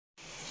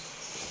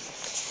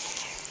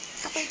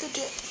itu,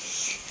 Dek?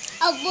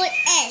 Obot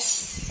es.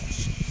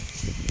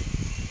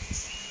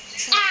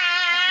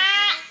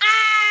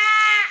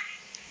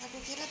 Aku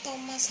kira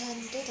Thomas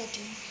hantu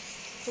tadi.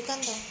 Bukan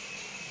toh?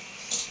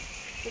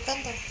 Bukan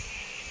toh?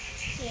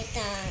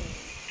 Setan.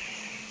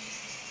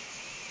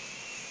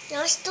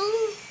 Mas tuh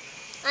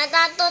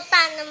ada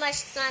tutan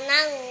mas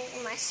tenang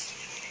mas.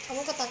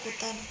 Kamu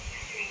ketakutan?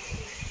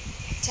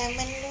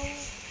 Cemen lu.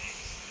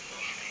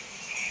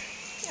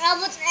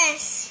 Obot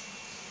es.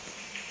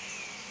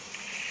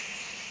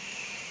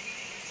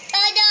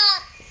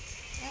 Meledak.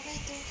 Apa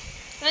itu?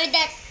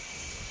 Meledak.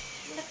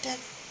 Meledak.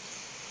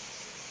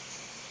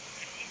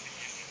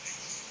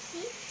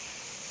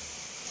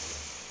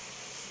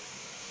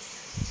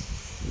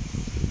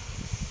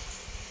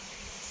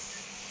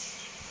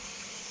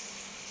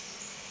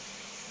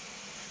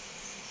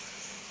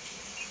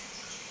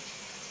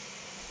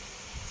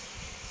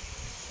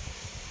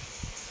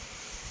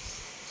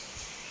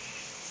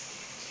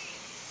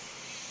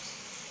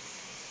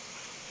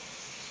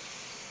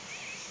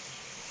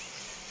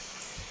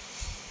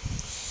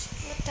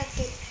 Meledak,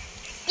 Dek.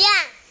 Ya.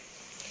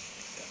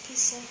 Gak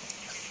bisa.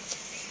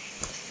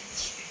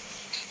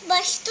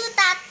 Bas tuh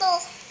tato.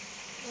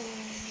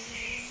 Hmm.